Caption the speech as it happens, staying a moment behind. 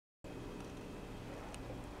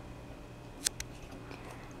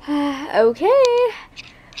Okay.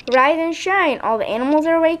 Rise and shine. All the animals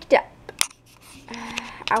are waked up.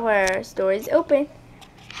 Our store is open.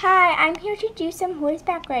 Hi, I'm here to do some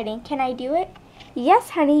horseback riding. Can I do it? Yes,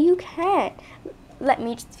 honey, you can. Let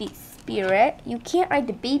me just feed Spirit. You can't ride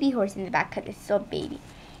the baby horse in the back because it's still a baby.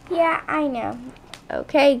 Yeah, I know.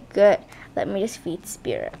 Okay, good. Let me just feed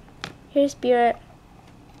Spirit. Here, Spirit.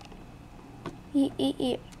 Eat, eat,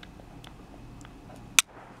 eat.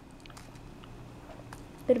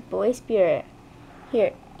 Good boy, Spirit.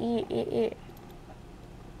 Here, eat, eat, eat.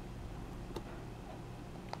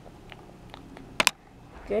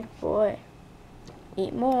 Good boy.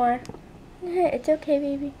 Eat more. It's okay,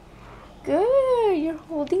 baby. Good. You're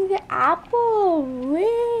holding the apple.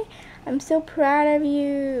 Way. I'm so proud of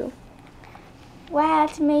you. Wow,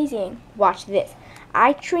 that's amazing. Watch this.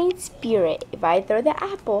 I train Spirit. If I throw the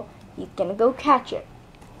apple, he's gonna go catch it.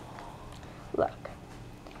 Look.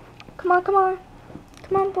 Come on, come on.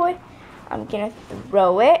 Come on, boy. I'm gonna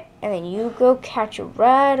throw it, and then you go catch it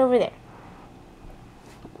right over there.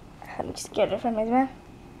 Let me just get it from his mouth.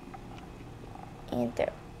 And throw.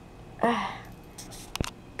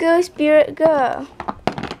 Go, Spirit, go.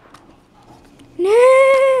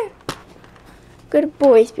 No. Good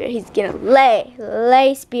boy, Spirit. He's gonna lay.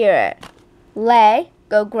 Lay, Spirit. Lay.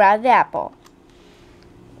 Go grab the apple.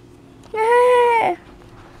 Good.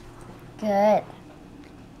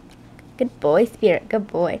 Good boy, Spirit. Good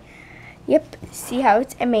boy. Yep. See how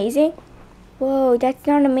it's amazing? Whoa, that's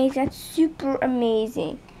not amazing. That's super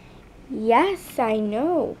amazing. Yes, I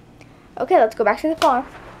know. Okay, let's go back to the farm.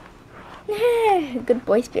 Good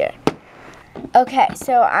boy, Spirit. Okay,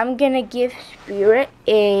 so I'm gonna give Spirit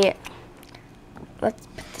a... Let's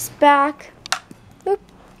put this back. Oop.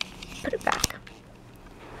 Put it back.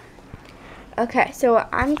 Okay, so what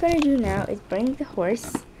I'm gonna do now is bring the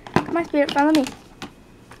horse. Come on, Spirit, follow me.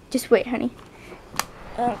 Just wait, honey.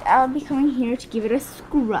 And I'll be coming here to give it a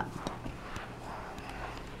scrub.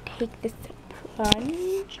 Take this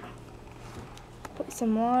sponge. Put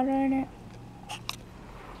some water in it.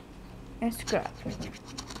 And scrub.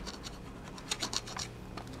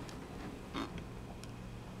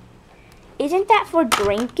 Isn't that for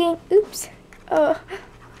drinking? Oops. Oh.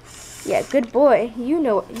 Yeah, good boy. You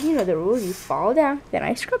know the rules. You fall down, then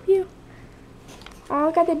I scrub you. Oh,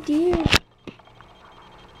 I got the deer.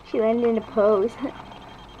 She landed in a pose.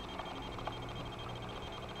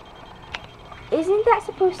 Isn't that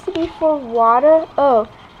supposed to be for water? Oh,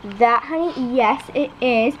 that, honey? Yes, it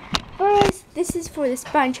is. First, this is for the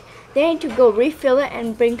sponge. Then I need to go refill it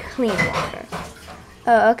and bring clean water.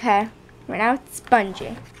 Oh, okay. Right now it's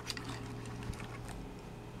spongy.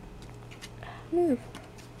 Move.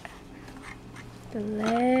 The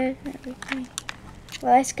leg and everything.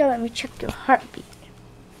 Well, let's go. Let me check your heartbeat.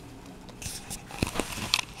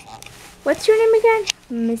 What's your name again?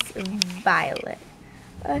 Miss Violet.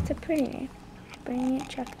 Oh, that's a pretty name. Bring it,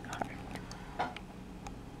 check the heart.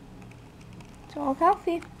 It's all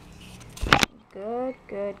healthy. Good,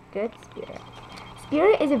 good, good, Spirit.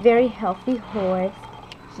 Spirit is a very healthy horse.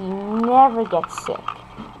 He never gets sick.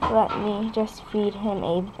 Let me just feed him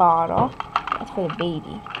a bottle. That's for the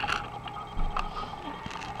baby.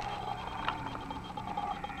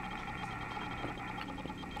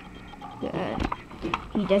 Good.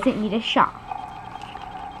 He doesn't need a shot.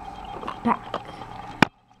 Back.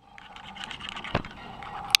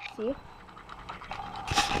 See?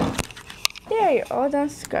 There, you're all done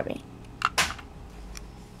scrubbing.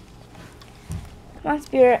 Come on,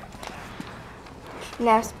 Spirit.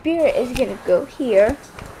 Now, Spirit is gonna go here.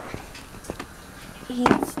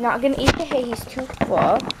 He's not gonna eat the hay, he's too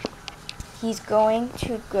full. He's going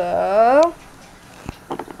to go...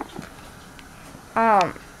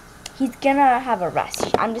 He's gonna have a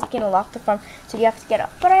rest. I'm just gonna lock the farm, so you have to get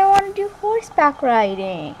up. But I want to do horseback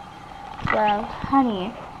riding. Well,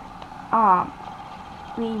 honey,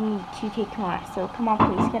 we need to take him on. So come on,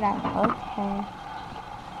 please get out. Okay.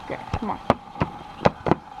 Good. Come on.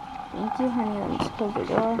 Thank you, honey. Let me just close the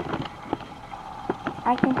door.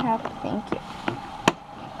 I can help. Thank you.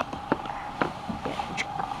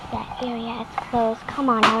 That area is closed. Come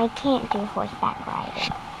on, now I can't do horseback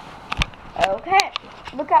riding. Okay.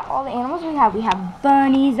 Look at all the animals we have. We have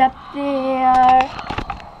bunnies up there.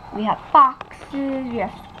 We have foxes. We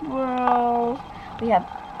have squirrels. We have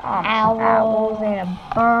owls and a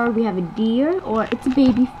bird. We have a deer, or it's a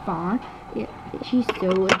baby fawn. She's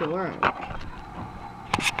so adorable.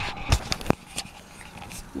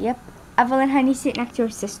 Yep. Evelyn, honey, sit next to her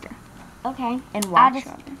sister. Okay. And watch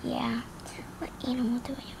her. Yeah. What animal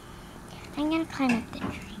do I have? I'm gonna climb up the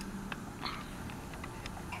tree.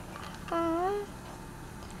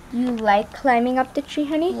 You like climbing up the tree,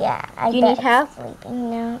 honey? Yeah, Do you need help? It's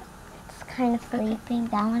sleeping. No, it's kind of sleeping.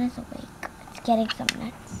 That one is awake. It's getting some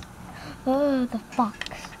nuts. Oh, the fox.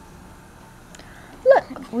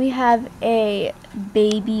 Look, we have a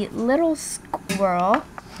baby little squirrel.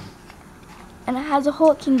 And it has a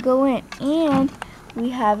hole it can go in. And we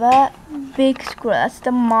have a big squirrel. That's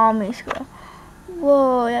the mommy squirrel.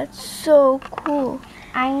 Whoa, that's so cool.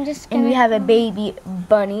 I'm just gonna... And we have a baby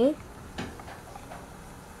bunny.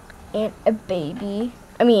 And a baby,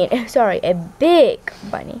 a big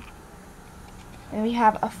bunny. And we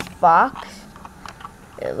have a fox.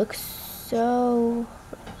 It looks so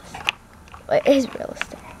realistic. Well, it is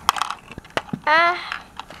realistic.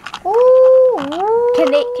 Ooh.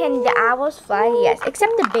 Can the owls fly? Yes,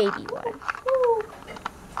 except the baby one.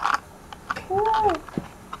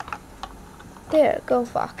 There, go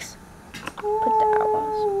fox. Put the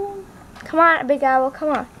owls. Come on, big owl, come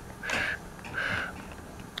on.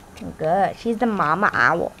 Good. She's the mama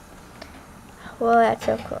owl. Well, that's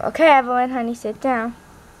so cool. Okay, Evelyn, honey, sit down.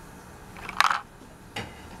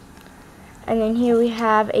 And then here we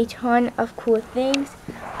have a ton of cool things.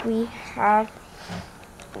 We have...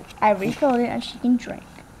 I refilled it and she can drink.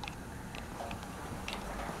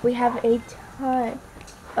 We have a ton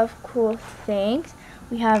of cool things.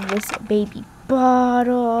 We have this baby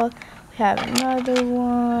bottle. We have another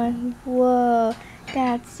one. Whoa,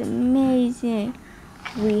 that's amazing.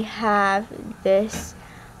 We have this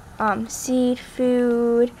seed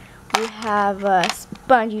food. We have a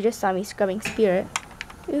sponge. You just saw me scrubbing Spirit.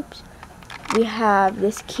 Oops. We have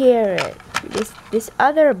this carrot. This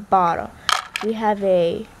other bottle. We have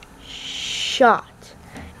a shot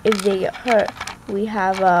if they get hurt. We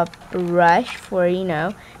have a brush for,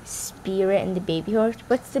 Spirit and the baby horse.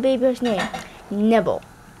 What's the baby horse name? Nibble.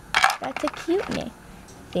 That's a cute name.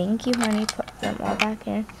 Thank you, honey. Put them all back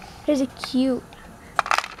in. Here's a cute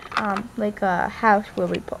like a house where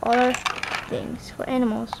we put all our things for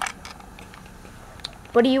animals.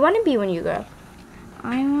 What do you want to be when you grow up?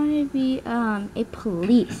 I want to be a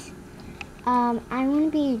police. I want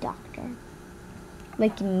to be a doctor.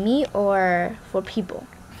 Like me or for people?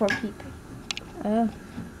 For people. Oh,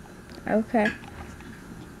 okay.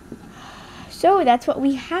 So that's what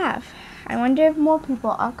we have. I wonder if more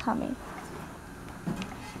people are coming.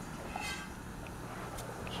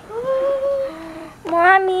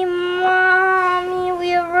 Mommy,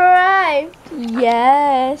 we arrived.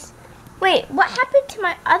 Yes. Wait, what happened to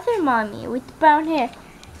my other mommy with the brown hair?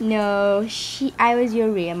 No, I was your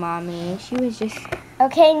real mommy. She was just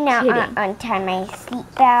Okay, now kidding. untie my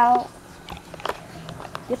seatbelt.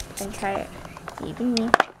 Yep, untie it. Even me.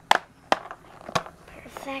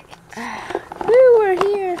 Perfect. Woo, we're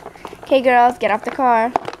here. Okay, girls, get off the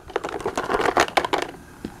car.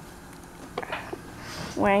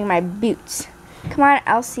 Wearing my boots. Come on,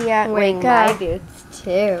 Elsia, wake up. My boots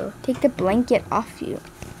too. Take the blanket off you.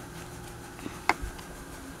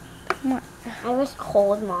 Come on. I was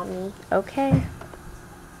cold, Mommy. Okay.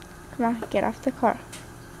 Come on, get off the car.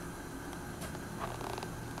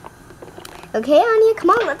 Okay, Annia, come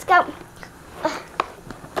on, let's go.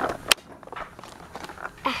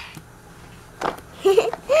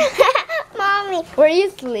 Mommy, were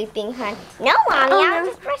you sleeping, hon? No, Mommy, I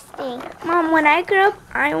was just resting. Mom, when I grow up,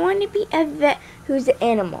 I want to be a vet who's an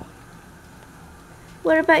animal.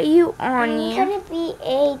 What about you, Annia? I'm going to be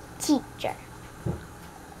a teacher.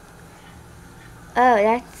 Oh,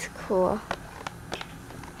 that's cool.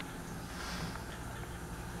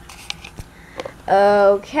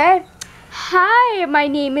 Okay. Hi, my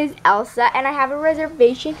name is Elsa, and I have a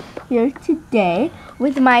reservation here today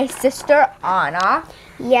with my sister Anna.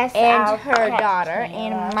 Yes, and her daughter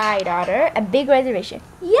and my daughter. A big reservation.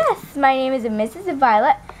 Yes, my name is Mrs.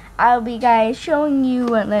 Violet. I'll be showing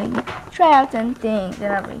you and letting you try out some things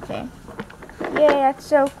and everything. Yeah, that's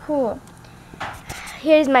so cool.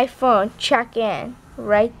 Here's my phone. Check in.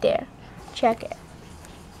 Right there. Check it.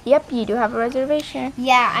 Yep, you do have a reservation.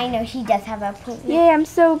 Yeah, I know. She does have a appointment. Yeah, I'm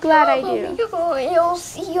so glad I do. You'll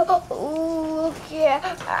see. Oh, look at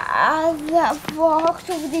that fox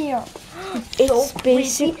over there. It's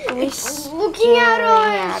basically it's looking at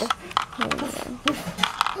us.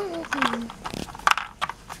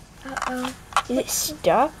 Uh-oh. Is it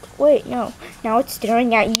stuck? Wait, no. Now it's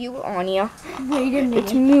staring at you, Annia. Wait a minute.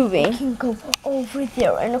 It's moving. We can go over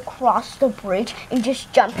there and across the bridge and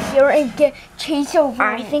just jump here and chase over.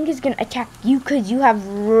 I think it's going to attack you because you have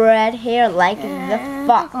red hair like the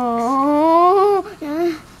fox.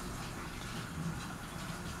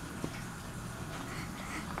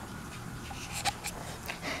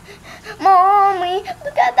 Mommy,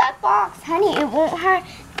 look at that fox. Honey, it won't hurt.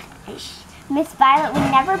 Miss Violet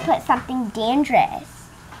would never put something dangerous.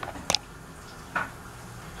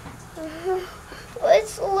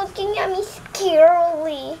 it's looking at me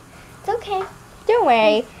scarily. It's okay. Don't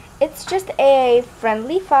worry. It's just a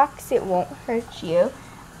friendly fox. It won't hurt you.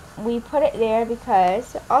 We put it there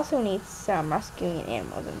because it also needs some rescuing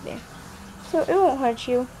animals in there. So it won't hurt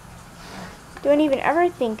you. Don't even ever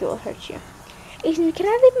think it will hurt you. Ethan, can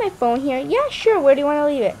I leave my phone here? Yeah, sure. Where do you want to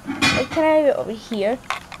leave it? Like, can I leave it over here?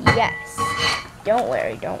 Yes. Don't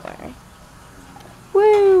worry. Don't worry.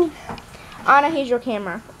 Woo! Anna, here's your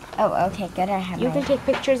camera. Oh, okay, good. I have You can take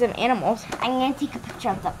pictures of animals. I'm gonna take a picture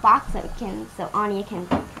of the fox so Annia can,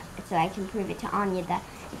 so I can prove it to Annia that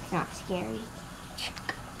it's not scary.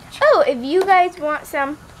 Oh, if you guys want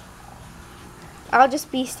some, I'll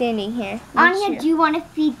just be standing here. Annia, do you want to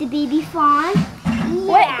feed the baby fawn? Yeah.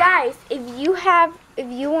 Wait, guys, if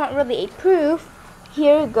you want really a proof,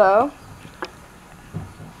 here you go.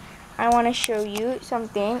 I want to show you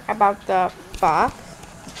something about the fox.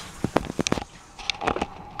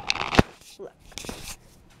 Look.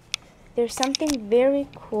 There's something very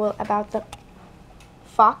cool about the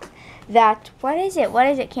fox that, what is it? What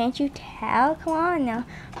is it? Can't you tell? Come on now.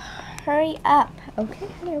 Hurry up.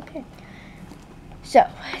 Okay. So,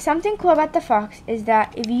 something cool about the fox is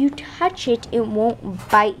that if you touch it, it won't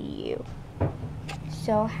bite you.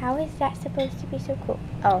 So, how is that supposed to be so cool?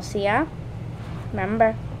 Elsia,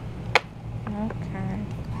 remember? Okay.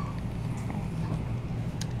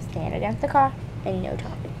 Stand against the car and no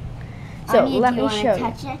talking. So, Annia, let do you me show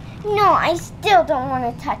touch you. it? No, I still don't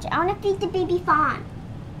want to touch it. I want to feed the baby fawn.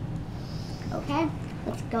 Okay,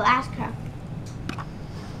 let's go ask her.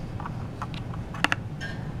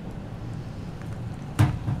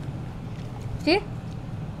 See?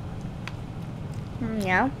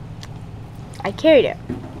 Yeah. I carried it.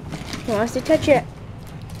 Who wants to touch it?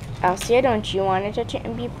 Elsia, don't you want to touch it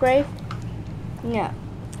and be brave? No.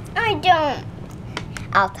 I don't.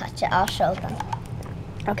 I'll touch it. I'll show them.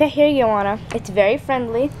 Okay, here you go, Anna. It's very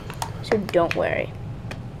friendly, so don't worry.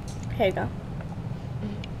 Here you go.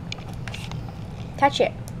 Touch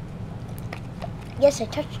it. Yes, I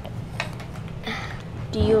touched it.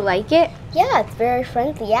 Do you like it? Yeah, it's very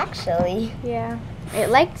friendly, actually. Yeah. It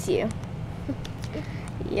likes you.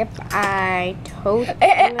 Yep, I totally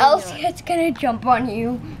Elsie, it's gonna jump on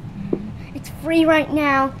you. It's free right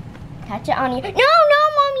now. Touch it on you. No,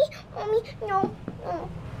 mommy, no.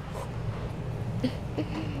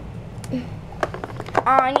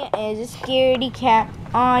 Annia is a scaredy cat.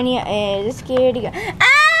 Annia is a scaredy cat. Annia!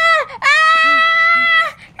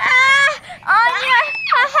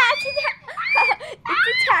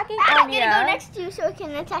 It's attacking Annia. I'm gonna go next to you so it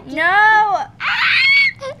can attack you. No!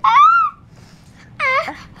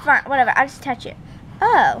 Fine, whatever. I'll just touch it.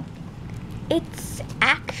 Oh. It's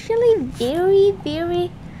actually very,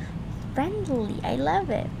 very friendly. I love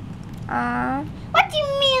it. What do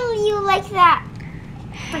you mean you like that?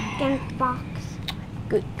 Freaking box.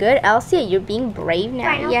 Good, Elsie. You're being brave now.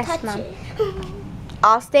 Fine, I'll yes, touch Mom. it.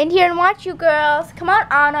 I'll stand here and watch you girls. Come on,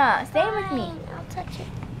 Anna. Stay with me. I'll touch it.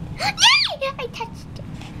 Yay! I touched it.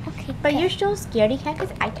 Okay, But you're still a scaredy cat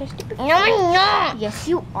because I touched it before. No, I'm not. Yes,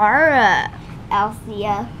 you are.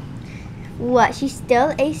 Elsia. What? She's still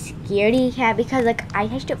a scaredy cat because, like, I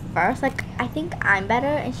touched it first. Like, I think I'm better,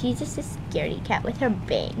 and she's just a scaredy cat with her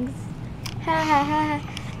bangs. Ha ha ha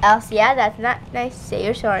ha. Elsia, that's not nice. Say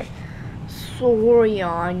you're sorry. Sorry,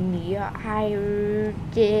 Annia. I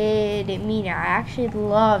didn't mean it. I actually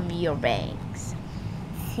love your bangs.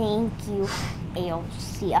 Thank you,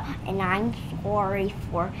 Elsia. And I'm sorry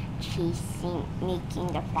for making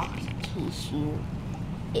the fox chase you.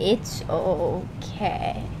 It's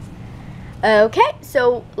okay. Okay,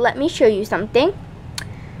 so let me show you something.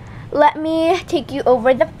 Let me take you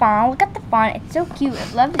over the fawn. Look at the fawn. It's so cute.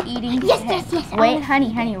 It loves eating hay. Yes. Wait,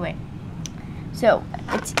 honey, wait. So,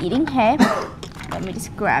 it's eating hay. Let me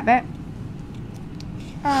just grab it.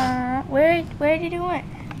 Where did it went?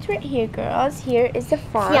 It's right here, girls. Here is the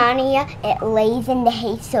fawn. Annia, it lays in the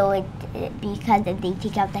hay, so because if they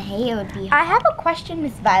take out the hay, it would be hard. I have a question,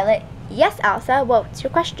 Miss Violet. Yes, Elsa. What's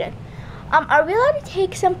your question? Are we allowed to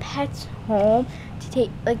take some pets home to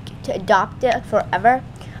adopt it forever?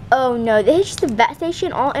 Oh no, this is just a vet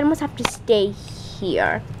station. All animals have to stay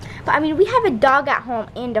here. But I mean, we have a dog at home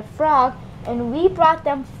and a frog, and we brought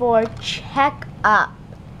them for check-up.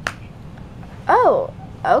 Oh,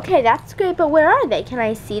 okay, that's great. But where are they? Can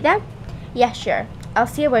I see them? Yeah, sure.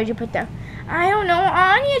 Elsia, where'd you put them? I don't know.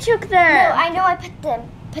 Annia took them. No, I know I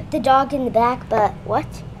put the dog in the back, but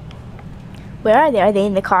what? Where are they? Are they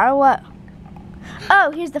in the car or what?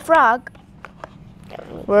 Oh, here's the frog.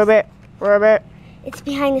 Ribbit. It's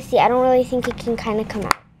behind the seat. I don't really think it can kind of come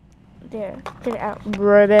out. There, get it out.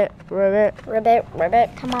 Ribbit.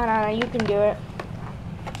 Ribbit. Come on, Anna, you can do it.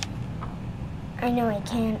 I know I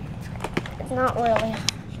can. It's not really.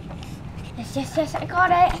 Yes, I got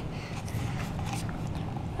it.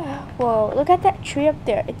 Whoa, look at that tree up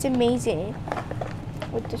there. It's amazing.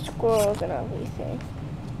 With the squirrels and everything.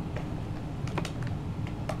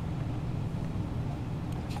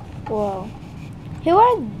 Whoa. Who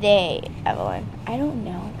are they, Evelyn? I don't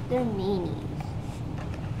know. They're meanies.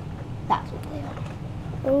 That's what they are.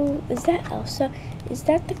 Oh, is that Elsa? Is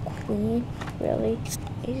that the queen? Really?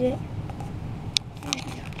 Is it?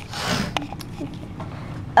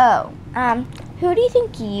 Oh, who do you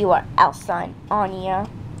think you are, Elsa and Annia?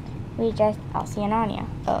 We just Elsia and Annia.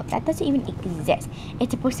 Oh, that doesn't even exist.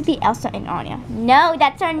 It's supposed to be Elsa and Annia. No,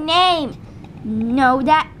 that's our name. No,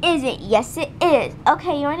 that isn't. Yes, it is.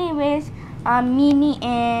 Okay, your name is Mimi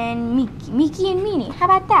and Miki. Miki and Minnie. How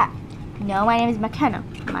about that? No, my name is McKenna.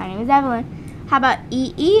 My name is Evelyn. How about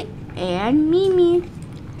E and Mimi?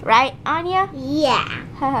 Right, Annia? Yeah.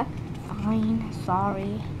 Fine.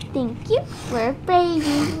 Sorry. Thank you. We're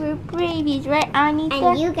babies. We're babies, right, Anita?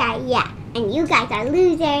 And you guys, And you guys are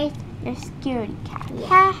losers. You're scaredy cat.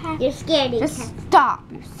 Yeah. You're scaredy cat. Just stop.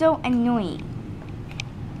 You're so annoying.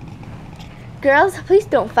 Girls, please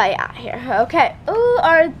don't fight out here. Okay.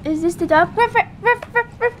 Oh, is this the dog?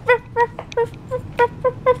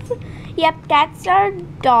 Yep, that's our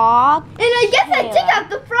dog. And I guess I took out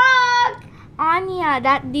the frog.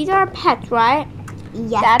 Annia, these are our pets, right?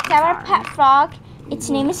 Yes. That's our pet frog. Its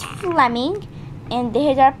name is Fleming, and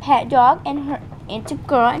here's our pet dog, and it's a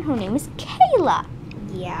girl, and her name is Kayla.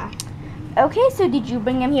 Yeah. Okay, so did you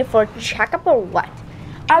bring them here for a checkup or what?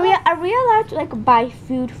 Are we allowed to like buy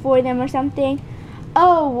food for them or something?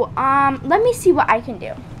 Oh, let me see what I can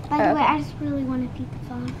do. By the way, I just really want to feed the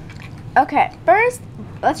frog. Okay, first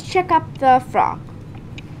let's check up the frog.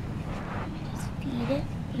 Just feed it.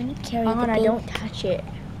 Let me carry the Anna, baby. don't touch it.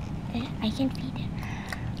 I can feed it.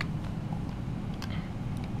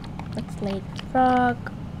 Let's lay the frog.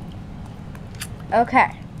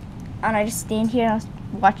 Okay. Anna, just stand here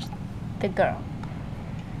and watch the girl.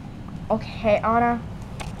 Okay, Anna.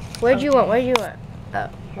 Where'd you want? Oh,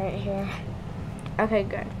 right here. Okay,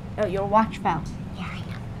 good. Oh, your watch fell. Yeah, I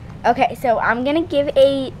know. Okay, so I'm gonna give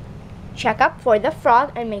a checkup for the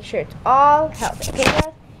frog and make sure it's all healthy. Okay,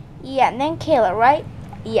 guys? Yeah, and then Kayla, right?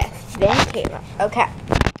 Yes, then Kayla. Okay.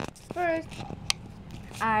 First,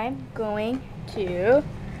 I'm going to,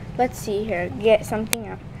 let's see here, get something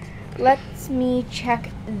up. Let me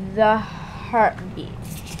check the heartbeat.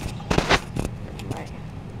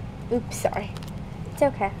 Oops, sorry. It's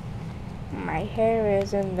okay. My hair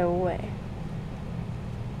is in the way.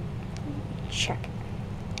 Check it.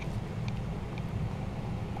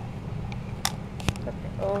 Flip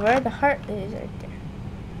it over. The heart is right there.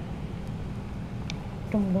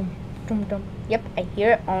 Dum dum dum dum. Yep, I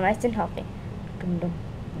hear it all nice and healthy. Dum dum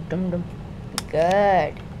dum dum.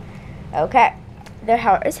 Good. Okay, their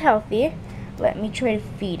heart is healthy. Let me try to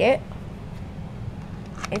feed it.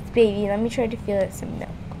 It's baby. Let me try to feed it some milk.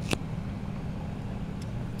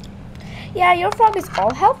 Yeah, your frog is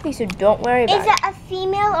all healthy, so don't worry about it. Is it a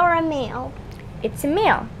female or a male? It's a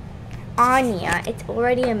male. Annia, it's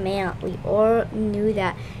already a male. We all knew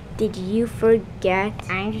that. Did you forget?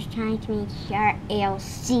 I'm just trying to make sure,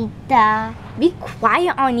 Elsita. Be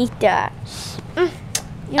quiet, Anita.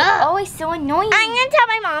 You're always so annoying. I'm gonna tell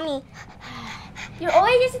my mommy. You're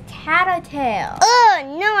always just a tattletale.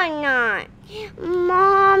 No, I'm not.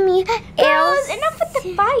 Mommy. Girls, enough with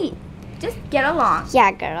the fight. Just get along.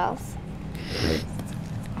 Yeah, girls.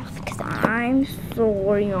 I'm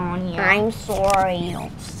sorry, Annia. I'm sorry,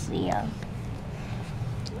 Elsia.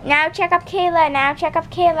 Now check up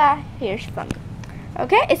Kayla. Here's from.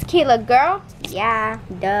 Okay, is Kayla a girl? Yeah,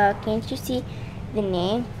 duh. Can't you see the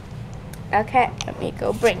name? Okay, let me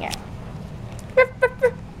go bring it.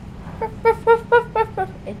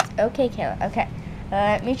 It's okay, Kayla. Okay,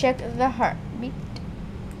 let me check the heartbeat.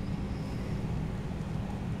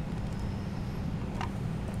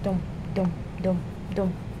 Dum dum dum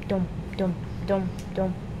dum dum dum dum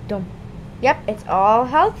dum dum. Yep, it's all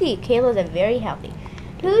healthy. Kayla's a very healthy.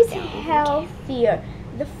 Who's healthier,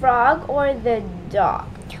 the frog or the dog?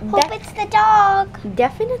 Hope it's the dog.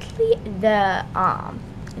 Definitely the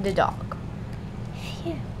dog.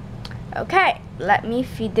 Phew. Okay, let me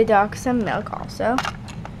feed the dog some milk also.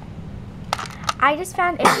 I just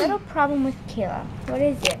found a little problem with Kayla. What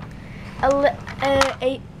is it?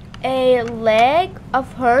 A leg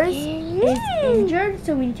of hers is injured,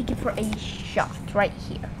 so we need to give her a shot right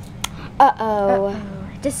here. Uh-oh.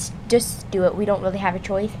 Just do it. We don't really have a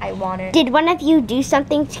choice. I want it. Did one of you do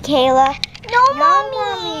something to Kayla? No,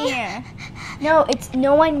 Mommy. No,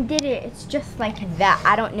 no one did it. It's just like that.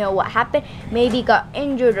 I don't know what happened. Maybe got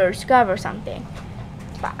injured or scarred or something.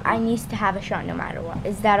 But I need to have a shot no matter what.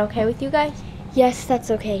 Is that okay with you guys? Yes,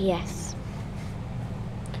 that's okay, yes.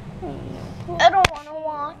 I don't want to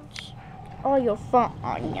watch. Oh, your fault,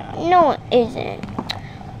 Anya. No, it isn't.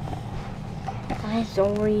 I'm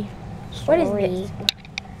sorry. What is this?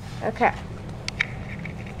 Okay.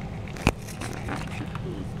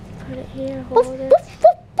 Put it here, hold it.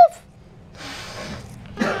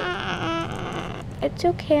 It's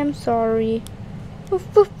okay, I'm sorry.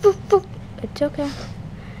 It's okay.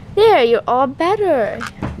 There, you're all better.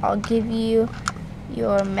 I'll give you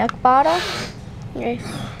your milk bottle.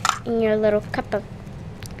 And your little cup of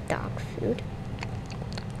dog food.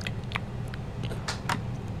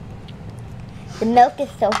 The milk is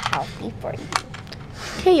so healthy for you.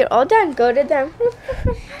 Okay, you're all done. Go to them.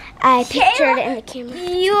 I pictured it in the camera.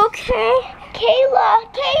 You okay?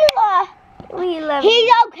 Kayla! We love He's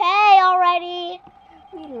you. okay already.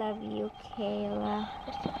 We love you, Kayla.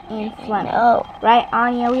 And Fleming. Right,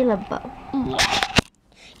 Anya? We love both. Yeah.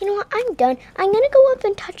 You know what? I'm done. I'm gonna go up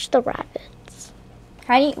and touch the rabbits.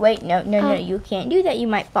 Honey, wait, no, you can't do that. You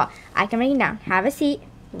might fall. I can bring you down. Have a seat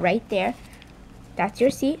right there. That's your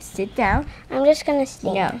seat. Sit down. I'm just gonna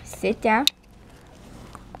stand. No, sit down.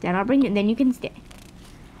 Then I'll bring you. Then you can stay.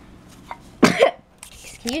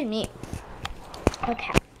 Excuse me.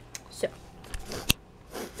 Okay. So.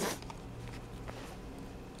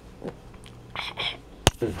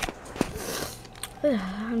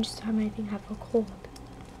 I'm just having, I think, have a cold.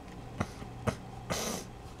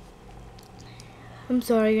 I'm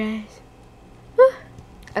sorry, guys.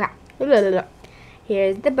 Okay.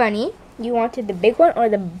 Here's the bunny. You wanted the big one or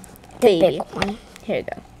the baby? Big one. Here you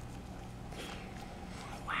go.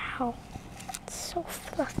 Wow. It's so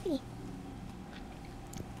fluffy.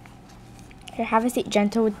 Here, have a seat.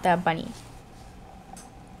 Gentle with the bunny.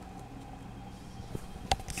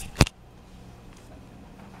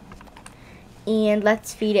 And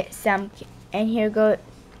let's feed it some. And here go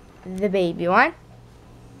the baby one.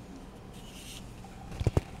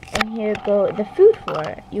 And here go the food for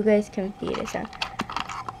it. You guys can feed it some.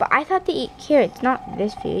 But I thought they eat carrots, not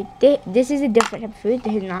this food. This is a different type of food.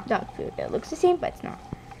 This is not dog food. It looks the same, but it's not.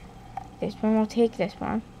 This one will take this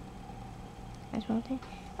one. This one will take.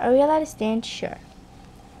 Are we allowed to stand? Sure.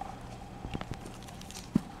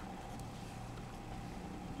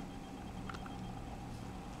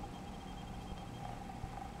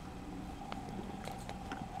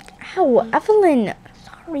 Ow, Evelyn.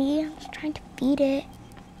 Sorry, I'm just trying to feed it.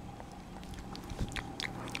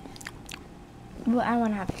 Well, I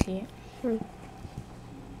want to have to see it.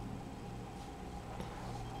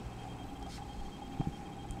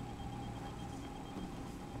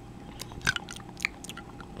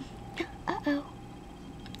 Uh-oh.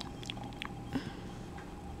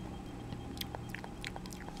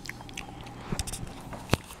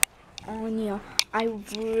 Anya, I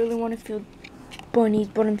really want to feel bunnies,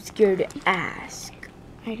 but I'm scared to ask.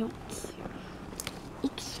 I don't care.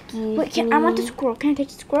 Excuse Wait, me. I want the squirrel. Can I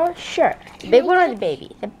touch the squirrel? Sure. The big one or the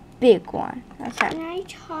baby? The big one. Okay. Can I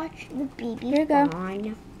touch the baby Here you go.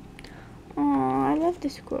 fawn? Aw, I love the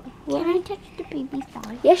squirrel. Can I touch the baby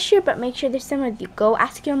fawn? Yes, sure, but make sure there's someone with you. Go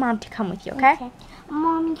ask your mom to come with you, okay?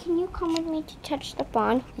 Mommy, can you come with me to touch the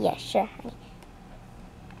fawn? Yes, sure, honey.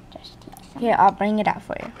 Just take some. Here, I'll bring it out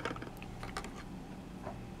for you.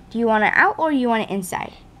 Do you want it out or you want it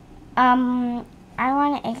inside? I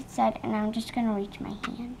want it inside, and I'm just gonna reach my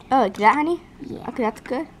hand. Oh, like that, honey? Yeah. Okay, that's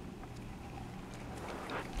good.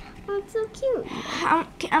 Oh, it's so cute.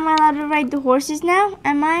 Am I allowed to ride the horses now?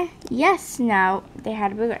 Am I? Yes, now. They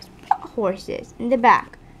had bigger horses in the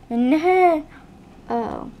back. No.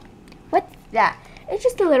 Oh. What's that? It's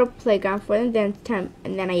just a little playground for them. Then it's time,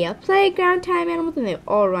 and then I yell, playground time, animals, and they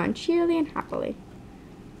all run cheerily and happily.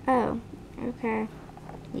 Oh, okay.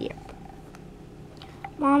 Yep.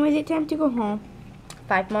 Mom, is it time to go home?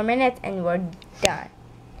 5 more minutes and we're done.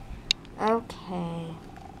 Okay.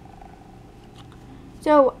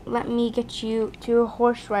 So, let me get you to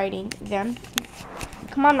horse riding then.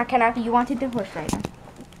 Come on, McKenna, you wanted the horse riding.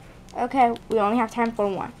 Okay, we only have time for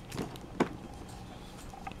one.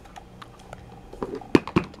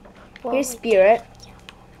 Here's Spirit.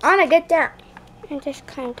 Anna, get down. I just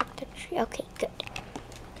climbed up the tree. Okay, good.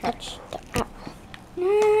 Touch the apple.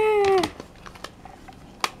 Ah.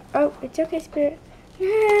 Oh, it's okay, Spirit.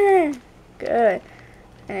 Ah. Good.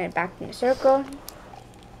 And then back in the circle.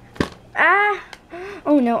 Ah!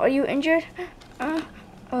 Oh no, are you injured?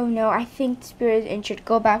 Oh no, I think Spirit is injured.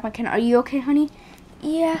 Go back, McKenna. Are you okay, honey?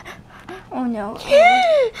 Yeah. Oh no.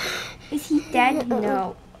 Is he dead?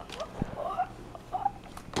 No.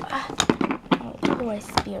 boy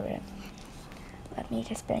spirit. Let me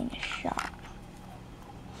just bring a shot.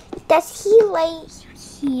 Does he lay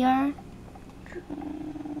here?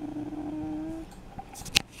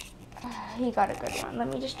 He got a good one. Let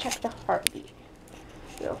me just check the heartbeat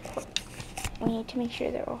real quick. We need to make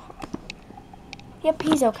sure they're all hot. Yep,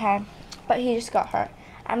 he's okay. But he just got hurt.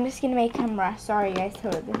 I'm just going to make him rest. Sorry, guys. So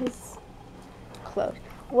this is close.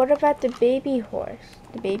 What about the baby horse?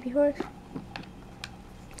 The baby horse?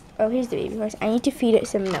 Oh, here's the baby horse. I need to feed it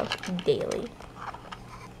some milk daily.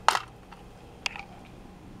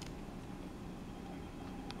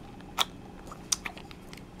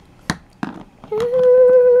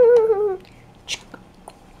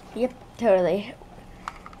 Yep, totally.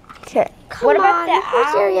 Okay. What about the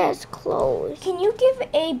this owl? area is closed. Can you give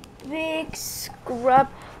a big scrub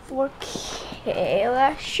for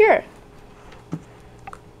Kayla? Sure.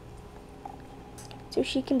 So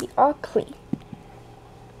she can be all clean.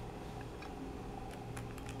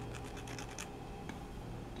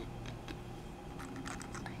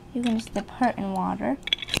 You're gonna dip her in water.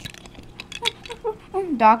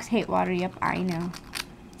 Dogs hate water, yep, I know.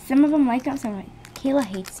 Some of them like it, some of them. Kayla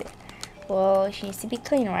hates it. Well, she needs to be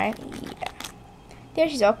clean, right? Yeah. There,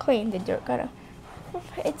 she's all clean. The dirt got out.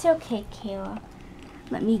 It's okay, Kayla.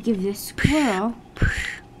 Let me give this squirrel.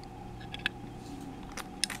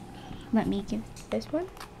 Let me give this one.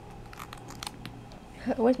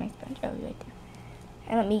 Where's my sponge? Oh, right there.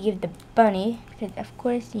 And let me give the bunny, because of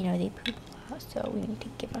course, you know, they poop a lot, so we need to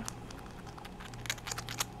give her.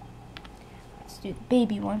 Let's do the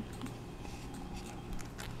baby one.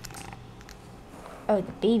 Oh,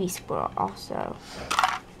 the baby squirrel also.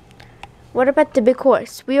 What about the big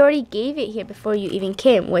horse? We already gave it here before you even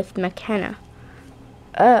came with McKenna.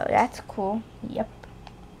 Oh, that's cool. Yep.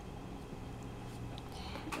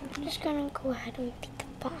 I'm just gonna go ahead and feed the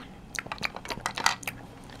fawn.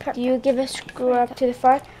 Do you give a scrub to the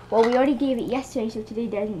farm? Well, we already gave it yesterday, so today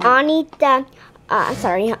doesn't. Annia,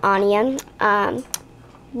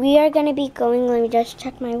 we are gonna be going. Let me just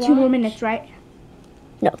check my watch. 2 more minutes, right?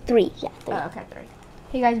 No, 3. Yeah, 3. Oh, okay, 3.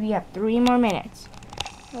 Hey guys, we have 3 more minutes.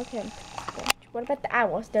 Okay. What about the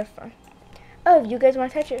owls? They're fun. Oh, you guys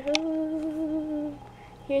want to touch it? Ooh.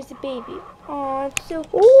 Here's the baby. Oh, it's so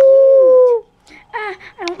cute. Ah,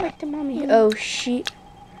 I don't like the mommy. Oh, she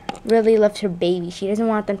really loves her baby. She doesn't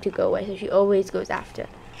want them to go away, so she always goes after.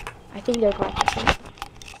 I think they're practicing.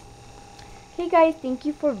 Hey guys, thank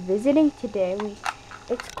you for visiting today.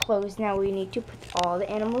 It's closed now. We need to put all the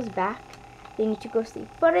animals back. They need to go sleep.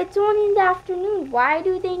 But it's only in the afternoon. Why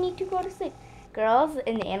do they need to go to sleep? Girls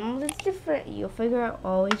and the animals, it's different. You'll figure out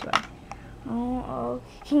always why. Oh.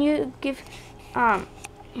 Can you give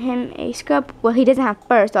him a scrub? Well, he doesn't have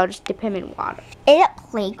fur, so I'll just dip him in water. Is it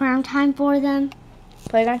playground time for them?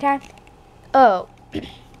 Playground time? Oh,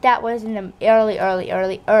 that was in the early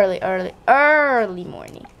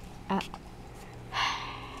morning.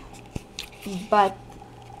 But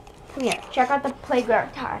come here, check out the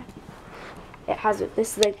playground time. It has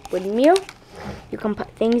this liquid meal. You can put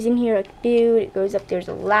things in here like food. It goes up. There's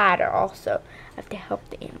a ladder also. I have to help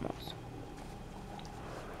the animals.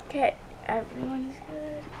 Okay, everyone's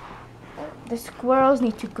good. The squirrels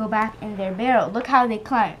need to go back in their barrel. Look how they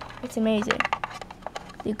climb. It's amazing.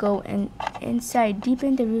 They go inside, deep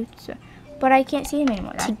in the roots. But I can't see them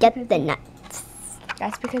anymore. To get the nuts.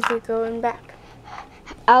 That's because they're going back.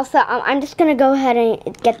 Elsa, I'm just going to go ahead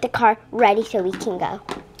and get the car ready so we can go.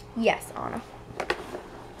 Yes, Anna.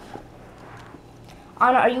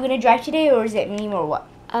 Anna, are you going to drive today or is it me or what?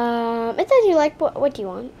 It says you like, what do you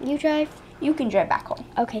want? You drive? You can drive back home.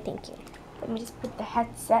 Okay, thank you. Let me just put the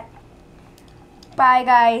headset. Bye,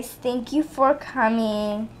 guys. Thank you for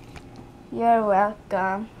coming. You're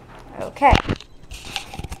welcome. Okay.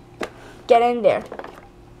 Get in there.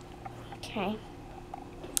 Okay.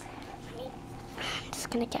 I'm just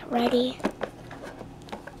going to get ready.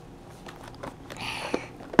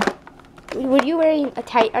 Were you wearing a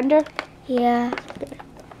tight under? Yeah.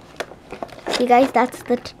 See, guys, that's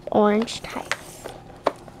the orange tie.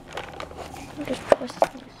 Just twist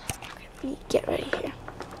this. Get ready here.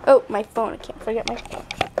 Oh, my phone. I can't forget my phone.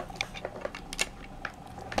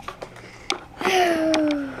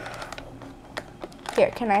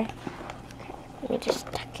 Here, can I? Let me just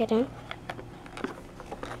tuck it in.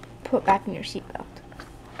 Put back in your seatbelt.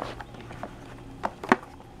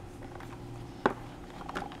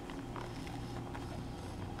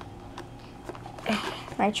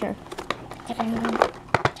 My turn. Get it in.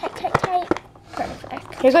 Tight.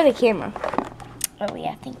 Perfect. Here goes the camera. Oh,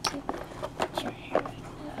 yeah, thank you. Sure.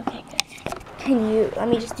 Okay, good. Can you, let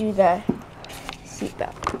me just do the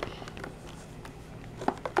seatbelt.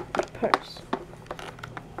 Purse.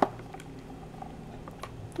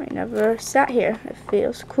 I never sat here. It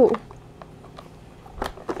feels cool.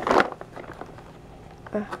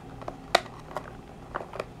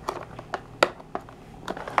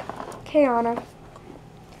 Okay, Anna.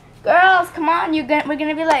 Girls, come on. We're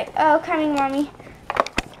gonna be like, oh, coming, mommy.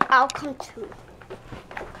 I'll come too.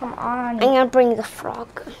 Come on. I'm gonna bring the frog.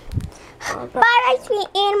 But I see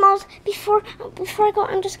animals. Before I go,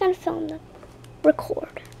 I'm just gonna film them.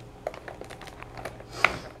 Record.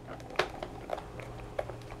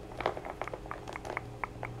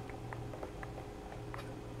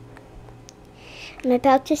 I'm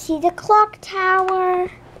about to see the clock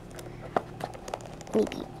tower.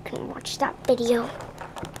 Maybe you can watch that video.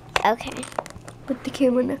 Okay. Put the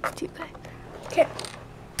camera next to you guys. Okay.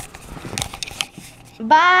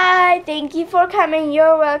 Bye. Thank you for coming.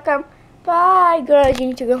 You're welcome. Bye. Girls, you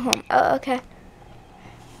need to go home. Oh, okay.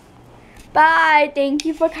 Bye. Thank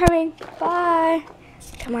you for coming. Bye.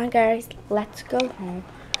 Come on, guys. Let's go home.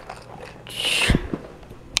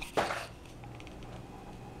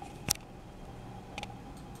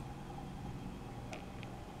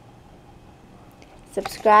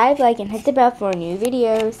 Subscribe, like, and hit the bell for new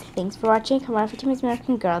videos. Thanks for watching. Come on for Team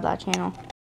American Girl channel.